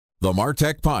The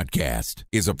Martech Podcast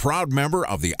is a proud member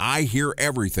of the I Hear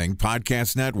Everything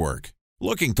Podcast Network.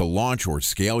 Looking to launch or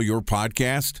scale your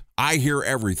podcast? I Hear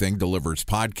Everything delivers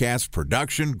podcast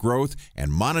production, growth,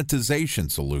 and monetization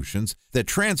solutions that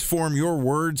transform your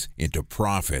words into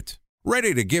profit.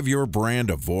 Ready to give your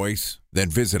brand a voice? Then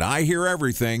visit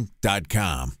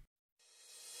iheareverything.com.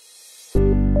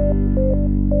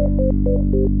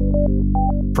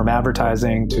 From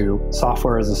advertising to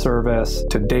software as a service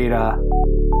to data.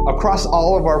 Across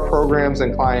all of our programs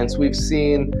and clients, we've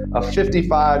seen a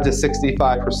 55 to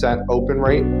 65% open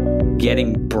rate.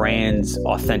 Getting brands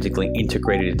authentically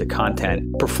integrated into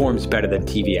content performs better than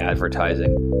TV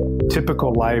advertising.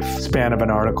 Typical lifespan of an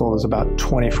article is about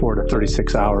 24 to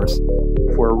 36 hours.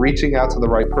 If we're reaching out to the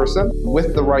right person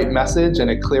with the right message and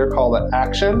a clear call to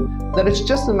action, then it's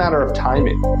just a matter of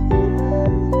timing.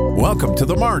 Welcome to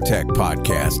the Martech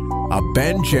Podcast, a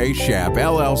Ben J. Schaap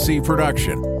LLC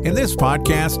production. In this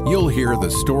podcast, you'll hear the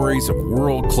stories of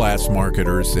world-class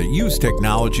marketers that use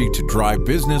technology to drive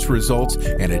business results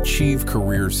and achieve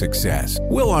career success.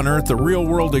 We'll unearth the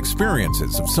real-world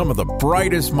experiences of some of the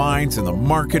brightest minds in the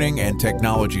marketing and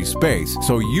technology space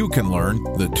so you can learn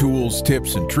the tools,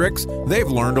 tips, and tricks they've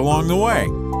learned along the way.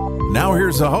 Now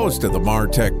here's the host of the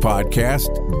Martech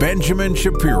Podcast, Benjamin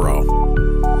Shapiro.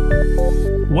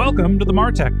 Welcome to the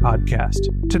Martech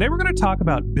Podcast. Today we're going to talk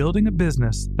about building a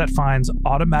business that finds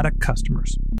automatic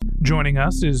customers. Joining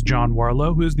us is John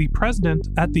Warlow, who is the president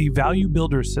at the Value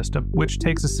Builder System, which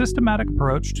takes a systematic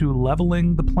approach to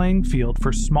leveling the playing field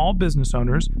for small business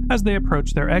owners as they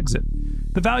approach their exit.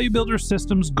 The Value Builder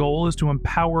System's goal is to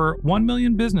empower 1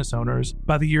 million business owners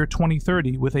by the year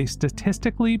 2030 with a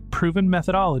statistically proven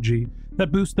methodology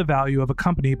that boosts the value of a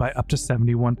company by up to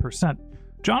 71%.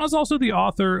 John is also the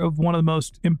author of one of the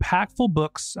most impactful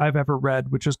books I've ever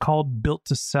read, which is called Built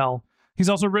to Sell. He's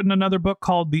also written another book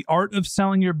called The Art of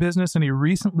Selling Your Business, and he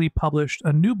recently published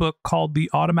a new book called The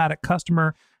Automatic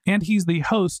Customer, and he's the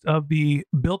host of the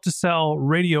Built to Sell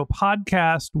radio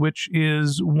podcast, which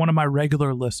is one of my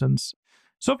regular listens.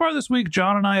 So far this week,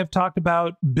 John and I have talked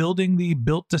about building the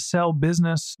Built to Sell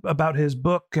business, about his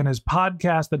book and his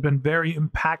podcast that have been very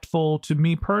impactful to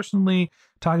me personally,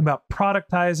 talking about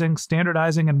productizing,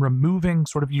 standardizing, and removing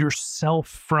sort of yourself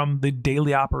from the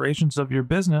daily operations of your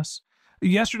business.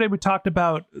 Yesterday, we talked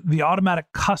about the automatic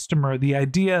customer, the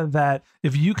idea that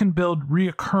if you can build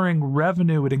reoccurring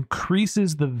revenue, it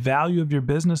increases the value of your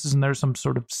businesses, and there's some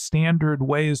sort of standard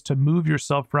ways to move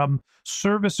yourself from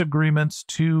service agreements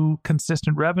to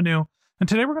consistent revenue. And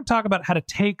today, we're going to talk about how to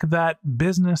take that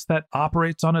business that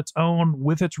operates on its own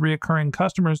with its reoccurring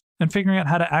customers and figuring out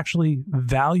how to actually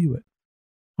value it.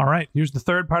 All right, here's the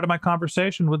third part of my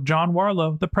conversation with John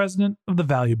Warlow, the president of the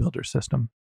Value Builder System.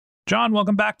 John,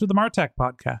 welcome back to the Martech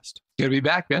Podcast. Good to be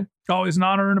back, Ben. Always an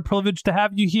honor and a privilege to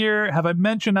have you here. Have I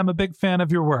mentioned I'm a big fan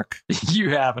of your work?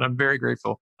 You have, and I'm very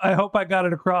grateful. I hope I got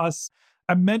it across.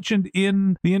 I mentioned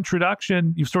in the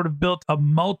introduction, you've sort of built a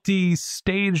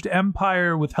multi-staged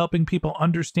empire with helping people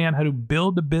understand how to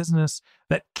build a business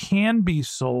that can be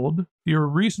sold. Your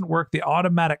recent work, The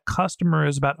Automatic Customer,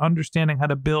 is about understanding how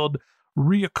to build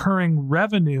reoccurring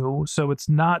revenue. So it's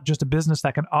not just a business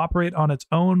that can operate on its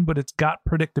own, but it's got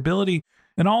predictability.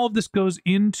 And all of this goes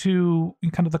into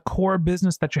kind of the core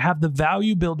business that you have, the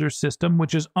Value Builder System,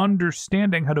 which is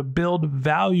understanding how to build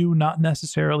value, not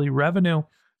necessarily revenue.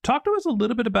 Talk to us a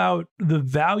little bit about the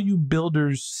Value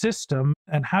Builders System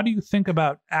and how do you think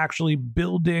about actually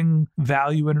building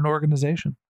value in an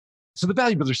organization? So the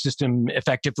Value Builder System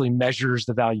effectively measures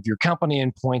the value of your company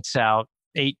and points out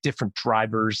 8 different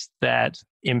drivers that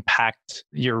impact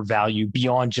your value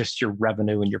beyond just your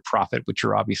revenue and your profit, which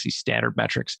are obviously standard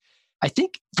metrics. I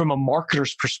think from a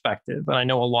marketer's perspective, and I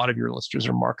know a lot of your listeners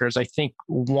are marketers, I think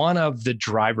one of the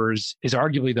drivers is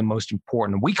arguably the most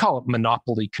important. We call it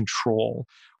monopoly control,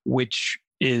 which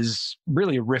is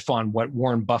really a riff on what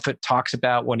Warren Buffett talks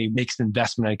about when he makes an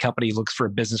investment in a company. He looks for a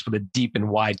business with a deep and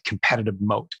wide competitive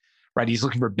moat, right? He's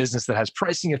looking for a business that has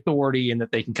pricing authority and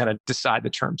that they can kind of decide the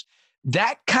terms.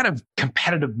 That kind of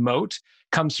competitive moat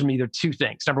comes from either two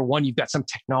things. Number one, you've got some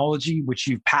technology which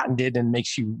you've patented and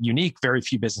makes you unique. Very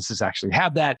few businesses actually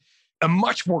have that. A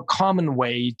much more common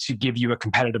way to give you a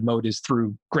competitive moat is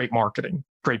through great marketing,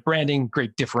 great branding,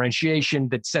 great differentiation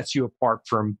that sets you apart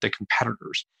from the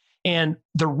competitors. And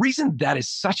the reason that is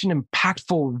such an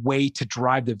impactful way to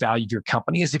drive the value of your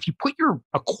company is if you put your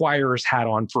acquirer's hat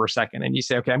on for a second and you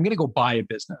say, okay, I'm going to go buy a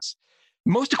business.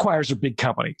 Most acquirers are big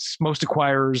companies. Most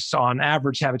acquirers on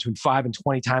average have between 5 and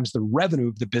 20 times the revenue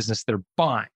of the business they're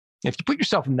buying. If you put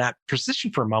yourself in that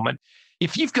position for a moment,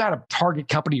 if you've got a target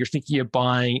company you're thinking of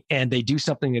buying and they do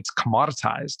something that's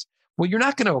commoditized, Well, you're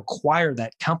not going to acquire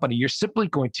that company. You're simply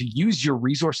going to use your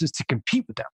resources to compete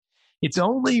with them. It's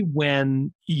only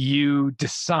when you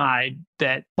decide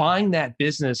that buying that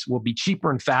business will be cheaper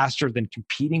and faster than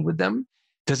competing with them,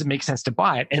 does it make sense to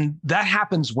buy it? And that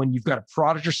happens when you've got a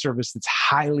product or service that's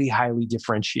highly, highly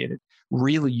differentiated,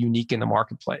 really unique in the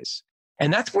marketplace.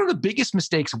 And that's one of the biggest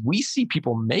mistakes we see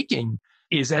people making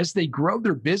is as they grow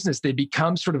their business, they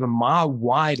become sort of a mile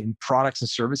wide in products and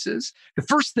services. The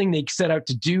first thing they set out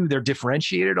to do, they're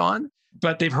differentiated on,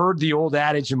 but they've heard the old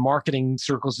adage in marketing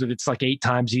circles that it's like 8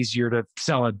 times easier to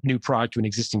sell a new product to an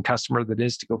existing customer than it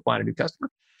is to go find a new customer.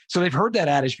 So they've heard that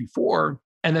adage before.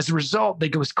 And as a result, they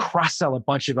go cross-sell a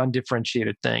bunch of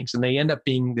undifferentiated things. And they end up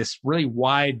being this really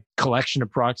wide collection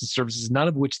of products and services, none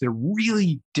of which they're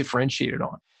really differentiated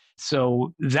on.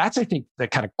 So that's, I think, the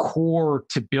kind of core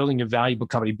to building a valuable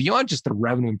company beyond just the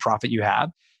revenue and profit you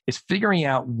have is figuring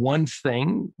out one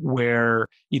thing where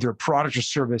either a product or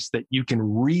service that you can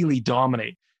really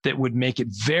dominate that would make it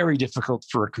very difficult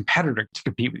for a competitor to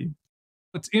compete with you.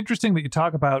 It's interesting that you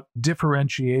talk about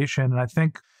differentiation. And I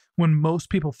think when most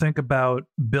people think about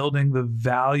building the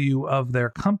value of their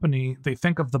company, they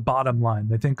think of the bottom line.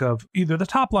 They think of either the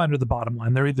top line or the bottom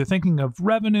line. They're either thinking of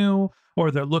revenue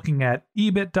or they're looking at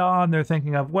EBITDA and they're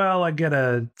thinking of, well, I get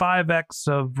a 5x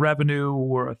of revenue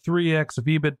or a 3x of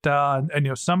EBITDA.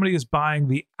 And somebody is buying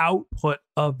the output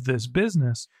of this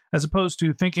business as opposed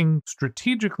to thinking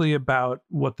strategically about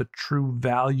what the true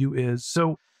value is.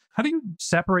 So how do you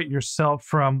separate yourself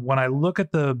from when I look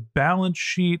at the balance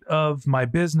sheet of my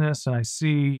business and I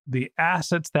see the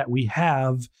assets that we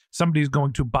have, somebody's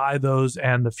going to buy those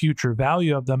and the future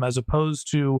value of them, as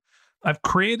opposed to I've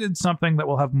created something that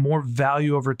will have more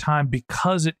value over time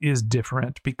because it is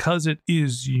different, because it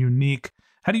is unique.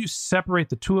 How do you separate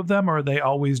the two of them, or are they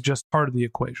always just part of the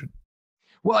equation?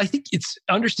 Well, I think it's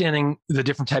understanding the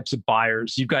different types of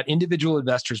buyers. You've got individual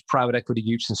investors, private equity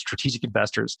groups, and strategic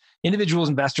investors. Individual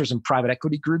investors and private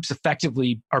equity groups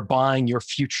effectively are buying your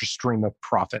future stream of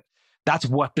profit. That's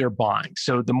what they're buying.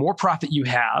 So the more profit you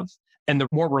have, and the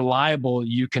more reliable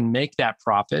you can make that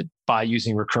profit by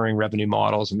using recurring revenue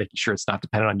models and making sure it's not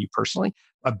dependent on you personally,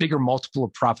 a bigger multiple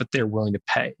of profit they're willing to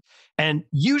pay. And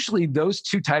usually those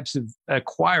two types of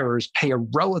acquirers pay a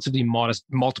relatively modest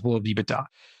multiple of EBITDA.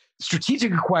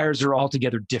 Strategic acquirers are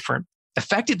altogether different.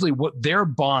 Effectively, what they're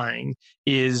buying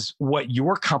is what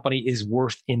your company is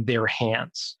worth in their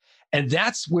hands. And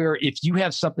that's where if you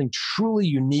have something truly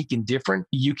unique and different,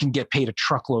 you can get paid a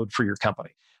truckload for your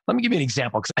company. Let me give you an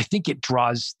example because I think it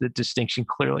draws the distinction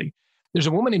clearly. There's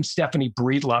a woman named Stephanie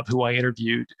Breedlove who I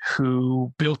interviewed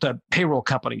who built a payroll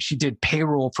company. She did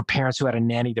payroll for parents who had a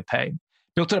nanny to pay,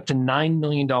 built it up to $9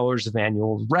 million of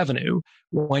annual revenue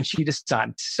when she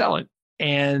decided to sell it.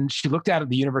 And she looked out at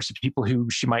the universe of people who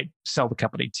she might sell the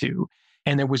company to.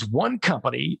 And there was one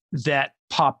company that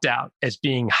popped out as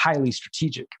being highly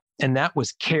strategic, and that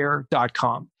was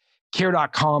Care.com.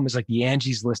 Care.com is like the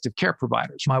Angie's List of care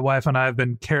providers. My wife and I have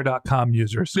been Care.com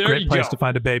users. Great place to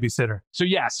find a babysitter. So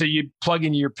you plug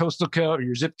in your postal code or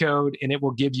your zip code, and it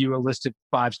will give you a list of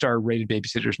 5-star rated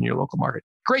babysitters in your local market.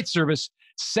 Great service,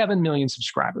 7 million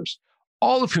subscribers,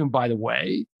 all of whom, by the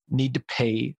way, need to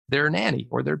pay their nanny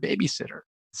or their babysitter.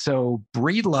 So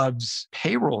Breedlove's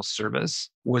payroll service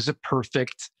was a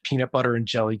perfect peanut butter and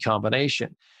jelly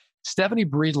combination. Stephanie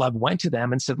Breedlove went to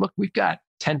them and said, look, we've got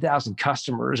 10,000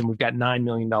 customers and we've got $9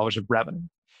 million of revenue.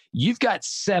 You've got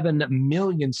 7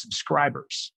 million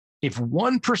subscribers. If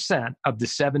 1% of the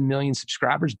 7 million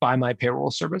subscribers buy my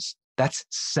payroll service, that's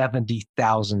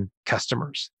 70,000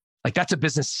 customers. Like that's a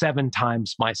business 7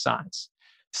 times my size.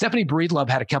 Stephanie Breedlove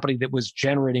had a company that was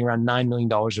generating around $9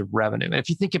 million of revenue. And if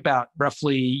you think about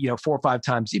roughly 4 or 5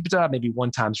 times EBITDA, maybe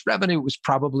 1 times revenue, it was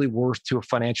probably worth to a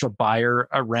financial buyer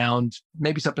around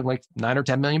maybe something like $9 or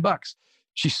 $10 million.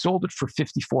 She sold it for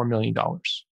 $54 million.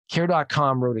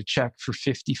 Care.com wrote a check for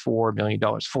 $54 million,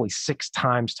 fully 6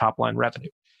 times top line revenue.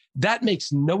 That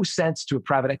makes no sense to a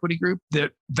private equity group.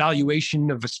 The valuation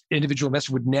of an individual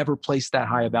investor would never place that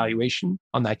high a valuation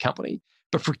on that company.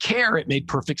 But for Care, it made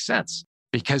perfect sense,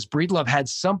 because Breedlove had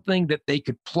something that they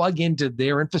could plug into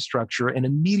their infrastructure and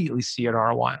immediately see an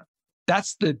ROI.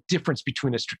 That's the difference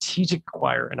between a strategic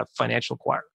acquirer and a financial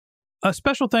acquirer. A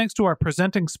special thanks to our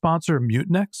presenting sponsor,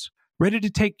 Mutinex. Ready to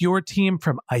take your team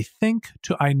from I think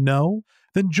to I know?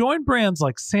 Then join brands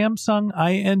like Samsung,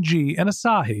 ING, and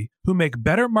Asahi who make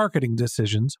better marketing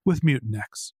decisions with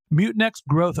Mutinex. Mutinex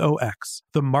Growth OS,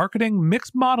 the marketing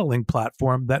mix modeling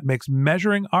platform that makes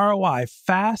measuring ROI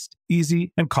fast,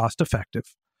 easy, and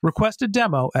cost-effective. Request a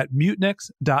demo at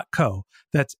mutinex.co.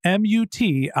 That's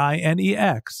MUTINEX.co.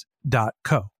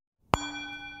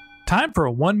 Time for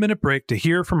a 1-minute break to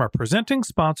hear from our presenting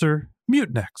sponsor,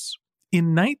 Mutinex.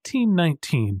 In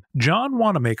 1919, John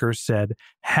Wanamaker said,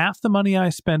 "Half the money I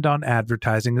spend on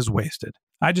advertising is wasted.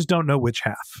 I just don't know which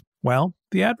half." Well,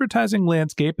 the advertising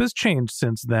landscape has changed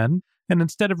since then, and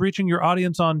instead of reaching your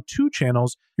audience on 2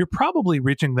 channels, you're probably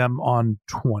reaching them on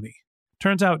 20.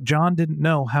 Turns out John didn't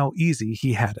know how easy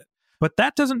he had it. But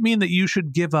that doesn't mean that you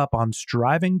should give up on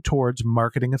striving towards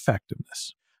marketing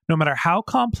effectiveness. No matter how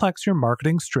complex your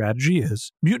marketing strategy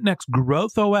is, Mutinex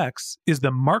GrowthOS is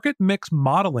the market mix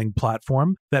modeling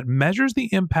platform that measures the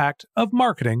impact of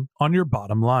marketing on your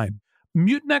bottom line.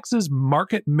 Mutinex's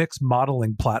market mix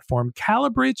modeling platform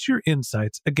calibrates your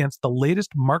insights against the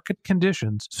latest market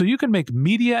conditions so you can make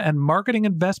media and marketing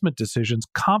investment decisions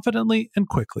confidently and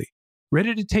quickly.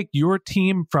 Ready to take your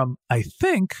team from I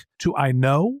think to I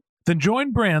know? Then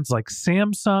join brands like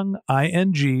Samsung,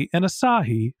 ING, and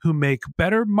Asahi who make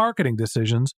better marketing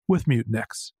decisions with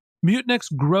Mutinex.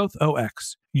 Mutinex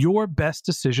GrowthOS. Your best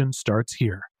decision starts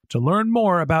here. To learn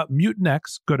more about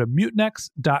Mutinex, go to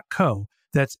mutinex.co.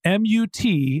 That's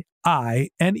MUTINEX.co.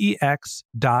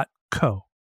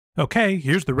 Okay,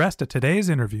 here's the rest of today's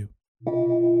interview.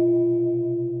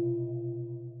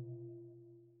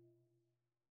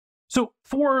 So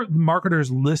for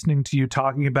marketers listening to you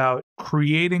talking about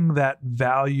creating that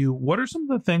value, what are some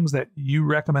of the things that you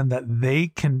recommend that they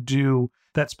can do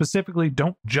that specifically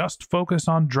don't just focus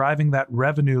on driving that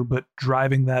revenue, but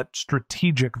driving that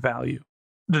strategic value?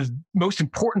 The most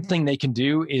important thing they can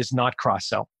do is not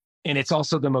cross-sell. And it's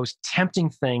also the most tempting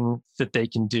thing that they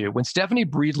can do. When Stephanie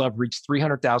Breedlove reached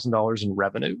 $300,000 in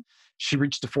revenue, she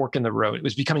reached a fork in the road. It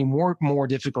was becoming more and more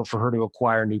difficult for her to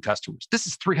acquire new customers. This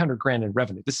is $300,000 in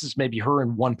revenue. This is maybe her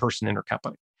and one person in her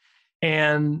company.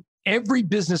 And every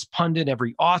business pundit,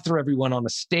 every author, everyone on the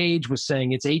stage was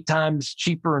saying it's 8 times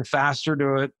cheaper and faster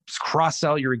to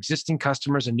cross-sell your existing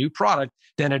customers a new product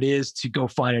than it is to go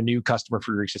find a new customer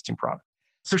for your existing product.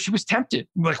 So she was tempted.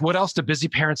 Like, what else do busy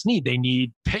parents need? They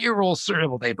need payroll service.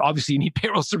 Well, they obviously need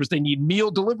payroll service. They need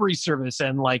meal delivery service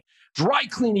and like dry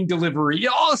cleaning delivery,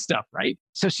 all this stuff, right?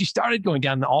 So she started going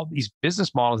down all these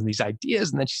business models and these ideas.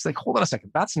 And then she's like, hold on a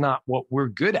second. That's not what we're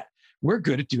good at. We're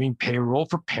good at doing payroll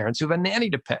for parents who have a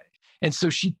nanny to pay. And so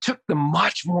she took the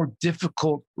much more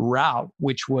difficult route,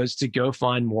 which was to go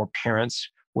find more parents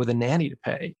with a nanny to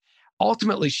pay.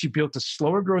 Ultimately, she built a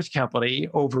slower growth company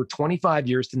over 25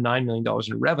 years to $9 million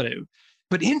in revenue,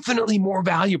 but infinitely more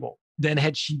valuable than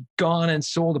had she gone and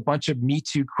sold a bunch of Me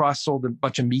Too, cross-sold a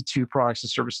bunch of Me Too products and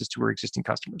services to her existing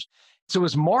customers. So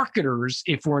as marketers,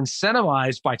 if we're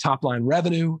incentivized by top-line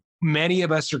revenue, many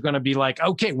of us are going to be like,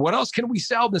 okay, what else can we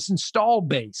sell this install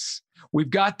base? We've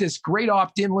got this great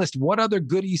opt-in list. What other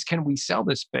goodies can we sell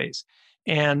this base?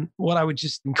 And what I would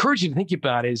just encourage you to think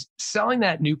about is selling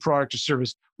that new product or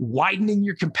service, widening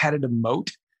your competitive moat,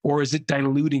 or is it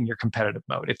diluting your competitive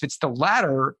moat? If it's the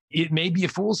latter, it may be a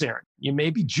fool's errand. You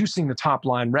may be juicing the top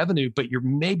line revenue, but you're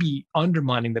maybe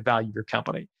undermining the value of your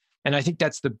company. And I think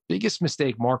that's the biggest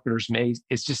mistake marketers make,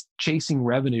 is just chasing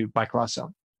revenue by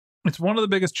cross-selling. It's one of the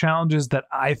biggest challenges that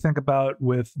I think about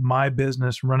with my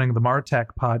business running the Martech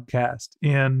podcast.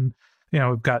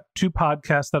 We've got 2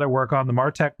 podcasts that I work on, the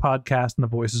Martech podcast and the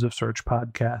Voices of Search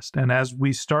podcast. And as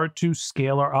we start to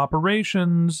scale our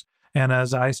operations, and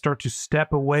as I start to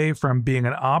step away from being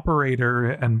an operator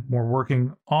and more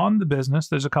working on the business,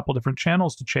 there's a couple different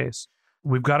channels to chase.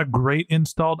 We've got a great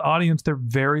installed audience. They're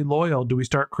very loyal. Do we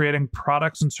start creating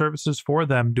products and services for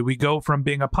them? Do we go from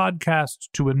being a podcast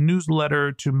to a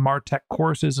newsletter to Martech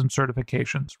courses and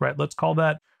certifications, right? Let's call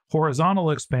that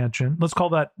horizontal expansion. Let's call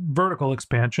that vertical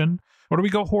expansion. Or do we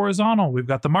go horizontal? We've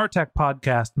got the Martech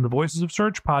podcast and the Voices of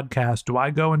Search podcast. Do I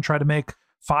go and try to make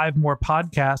 5 more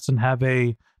podcasts and have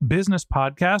a business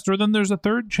podcast? Or then there's a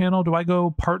third channel. Do I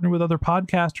go partner with other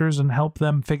podcasters and help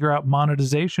them figure out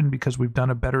monetization because we've done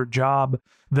a better job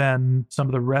than some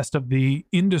of the rest of the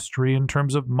industry in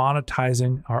terms of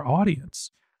monetizing our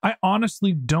audience? I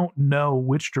honestly don't know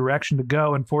which direction to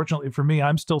go. And fortunately for me,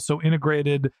 I'm still so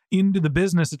integrated into the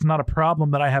business. It's not a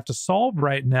problem that I have to solve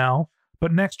right now.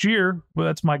 But next year, well,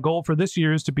 that's my goal for this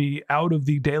year, is to be out of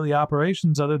the daily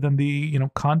operations other than the,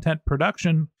 content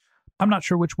production. I'm not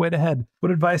sure which way to head.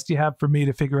 What advice do you have for me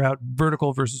to figure out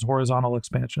vertical versus horizontal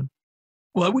expansion?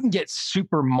 Well, I wouldn't get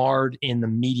super marred in the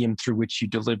medium through which you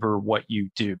deliver what you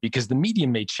do, because the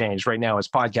medium may change. Right now, as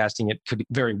podcasting, it could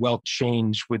very well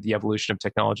change with the evolution of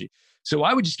technology. So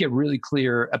I would just get really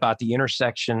clear about the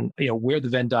intersection, where the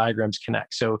Venn diagrams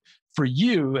connect. So for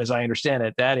you, as I understand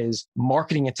it, that is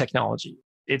marketing and technology.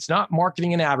 It's not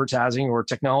marketing and advertising or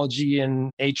technology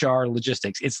and HR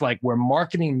logistics. It's like where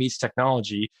marketing meets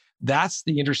technology. That's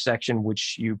the intersection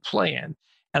which you play in.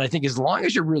 And I think as long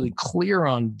as you're really clear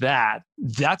on that,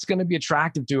 that's going to be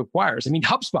attractive to acquirers. I mean,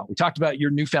 HubSpot, we talked about your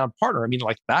newfound partner. I mean,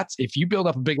 like that's, if you build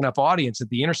up a big enough audience at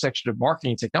the intersection of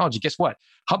marketing and technology, guess what?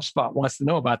 HubSpot wants to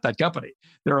know about that company.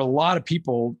 There are a lot of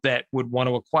people that would want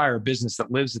to acquire a business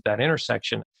that lives at that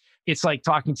intersection. It's like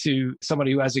talking to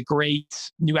somebody who has a great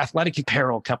new athletic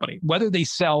apparel company, whether they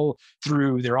sell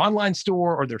through their online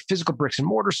store or their physical bricks and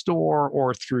mortar store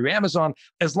or through Amazon.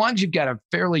 As long as you've got a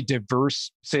fairly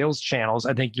diverse sales channels,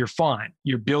 I think you're fine.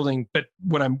 You're building. But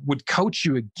what I would coach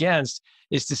you against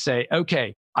is to say,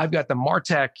 okay, I've got the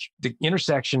MarTech, the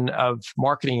intersection of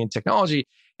marketing and technology,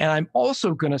 and I'm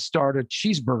also going to start a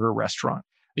cheeseburger restaurant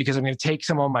because I'm going to take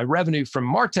some of my revenue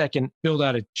from MarTech and build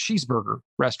out a cheeseburger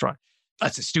restaurant.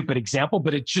 That's a stupid example,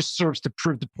 but it just serves to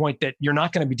prove the point that you're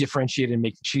not going to be differentiated in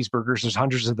making cheeseburgers. There's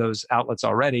hundreds of those outlets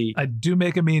already. I do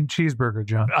make a mean cheeseburger,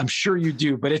 John. I'm sure you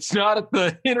do, but it's not at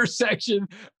the intersection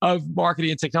of marketing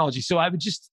and technology. So I would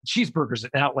just, cheeseburgers,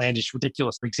 an outlandish,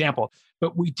 ridiculous example.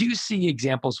 But we do see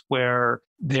examples where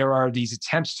there are these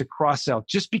attempts to cross-sell.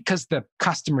 Just because the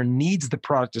customer needs the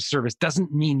product or service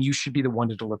doesn't mean you should be the one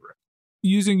to deliver it.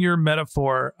 Using your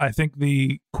metaphor, I think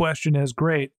the question is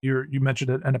great. You mentioned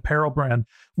an apparel brand.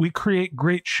 We create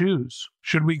great shoes.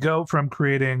 Should we go from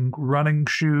creating running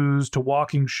shoes to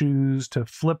walking shoes to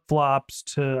flip-flops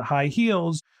to high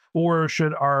heels? Or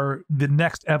should the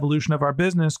next evolution of our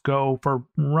business go for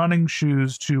running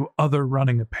shoes to other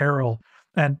running apparel?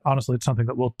 And honestly, it's something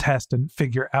that we'll test and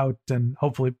figure out and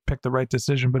hopefully pick the right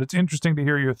decision. But it's interesting to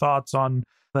hear your thoughts on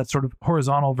that sort of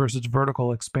horizontal versus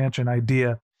vertical expansion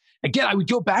idea. Again, I would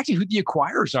go back to who the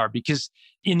acquirers are, because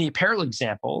in the apparel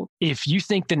example, if you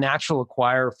think the natural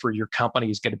acquirer for your company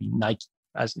is going to be Nike,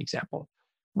 as an example,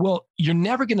 well, you're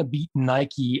never going to beat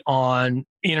Nike on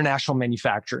international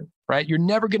manufacturing, right? You're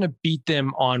never going to beat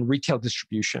them on retail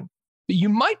distribution. But you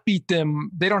might beat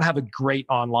them. They don't have a great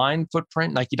online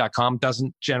footprint. Nike.com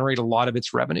doesn't generate a lot of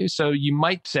its revenue. So you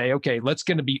might say, okay, let's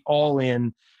going to be all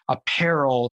in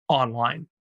apparel online.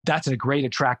 That's a great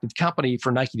attractive company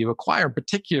for Nike to acquire, in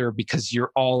particular because you're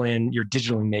all in, you're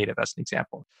digitally native, as an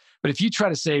example. But if you try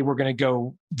to say we're going to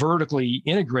go vertically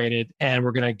integrated and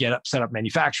we're going to set up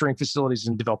manufacturing facilities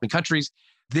in developing countries,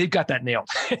 they've got that nailed.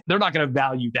 They're not going to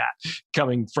value that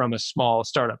coming from a small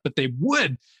startup, but they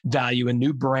would value a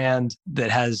new brand that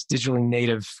has digitally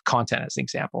native content, as an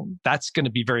example. That's going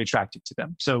to be very attractive to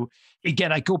them. So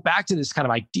again, I go back to this kind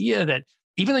of idea that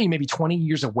even though you may be 20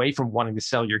 years away from wanting to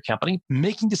sell your company,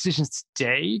 making decisions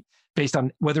today based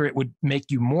on whether it would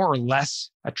make you more or less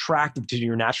attractive to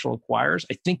your natural acquirers,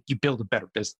 I think you build a better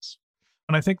business.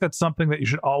 And I think that's something that you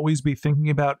should always be thinking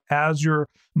about as you're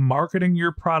marketing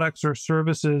your products or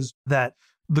services, that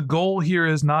the goal here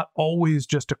is not always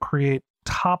just to create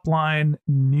top line,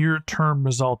 near-term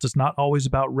results. It's not always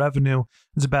about revenue.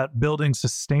 It's about building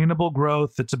sustainable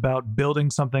growth. It's about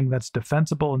building something that's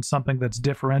defensible and something that's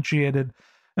differentiated.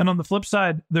 And on the flip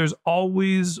side, there's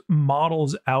always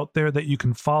models out there that you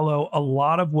can follow. A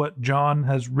lot of what John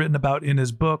has written about in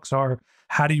his books are,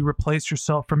 how do you replace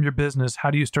yourself from your business? How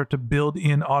do you start to build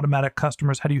in automatic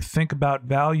customers? How do you think about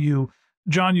value?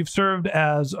 John, you've served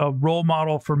as a role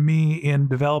model for me in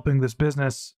developing this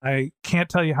business. I can't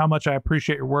tell you how much I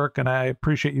appreciate your work, and I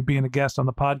appreciate you being a guest on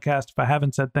the podcast. If I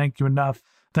haven't said thank you enough,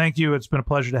 thank you. It's been a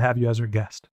pleasure to have you as our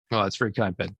guest. Oh, that's very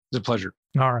kind, Ben. It's a pleasure.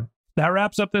 All right. That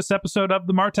wraps up this episode of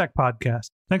the MarTech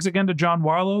Podcast. Thanks again to John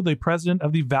Warlow, the president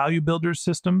of the Value Builders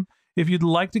System. If you'd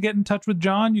like to get in touch with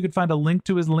John, you can find a link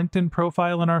to his LinkedIn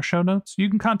profile in our show notes. You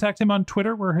can contact him on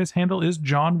Twitter, where his handle is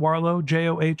John Warlow,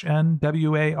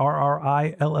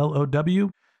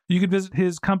 JohnWarrillow. You can visit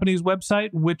his company's website,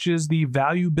 which is the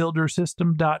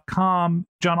valuebuildersystem.com.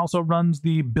 John also runs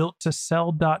the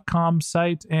builttosell.com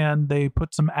site, and they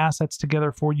put some assets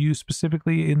together for you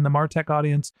specifically in the MarTech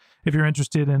audience. If you're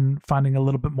interested in finding a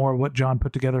little bit more of what John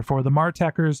put together for the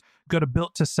MarTechers, go to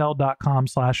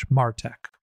builttosell.com/MarTech.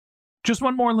 Just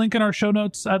one more link in our show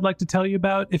notes I'd like to tell you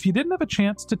about. If you didn't have a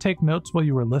chance to take notes while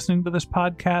you were listening to this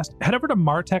podcast, head over to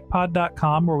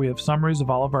martechpod.com, where we have summaries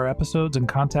of all of our episodes and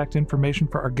contact information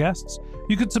for our guests.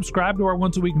 You can subscribe to our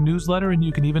once-a-week newsletter, and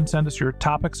you can even send us your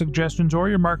topic suggestions or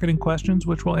your marketing questions,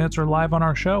 which we'll answer live on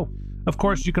our show. Of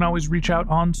course, you can always reach out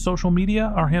on social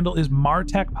media. Our handle is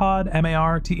MarTechPod,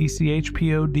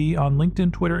 MarTechPod, on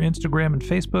LinkedIn, Twitter, Instagram, and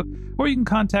Facebook. Or you can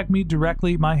contact me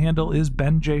directly. My handle is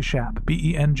Ben J. Shap,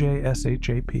 BenJShap.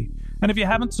 And if you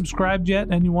haven't subscribed yet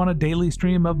and you want a daily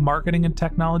stream of marketing and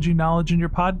technology knowledge in your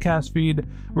podcast feed,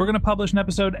 we're going to publish an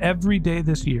episode every day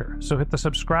this year. So hit the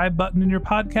subscribe button in your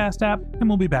podcast app and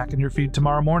we'll be back in your feed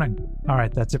tomorrow morning. All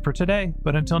right, that's it for today.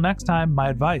 But until next time, my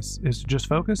advice is to just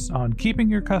focus on keeping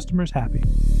your customers happy.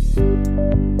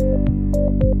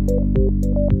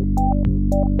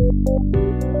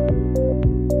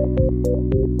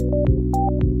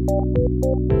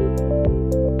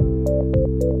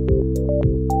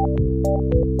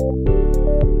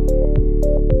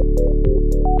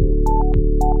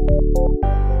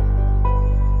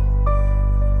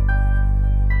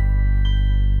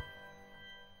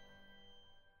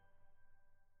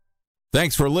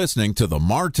 Thanks for listening to the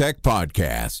MarTech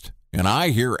Podcast, an I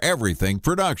Hear Everything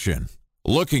production.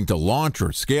 Looking to launch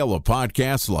or scale a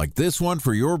podcast like this one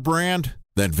for your brand?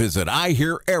 Then visit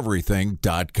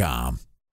iheareverything.com.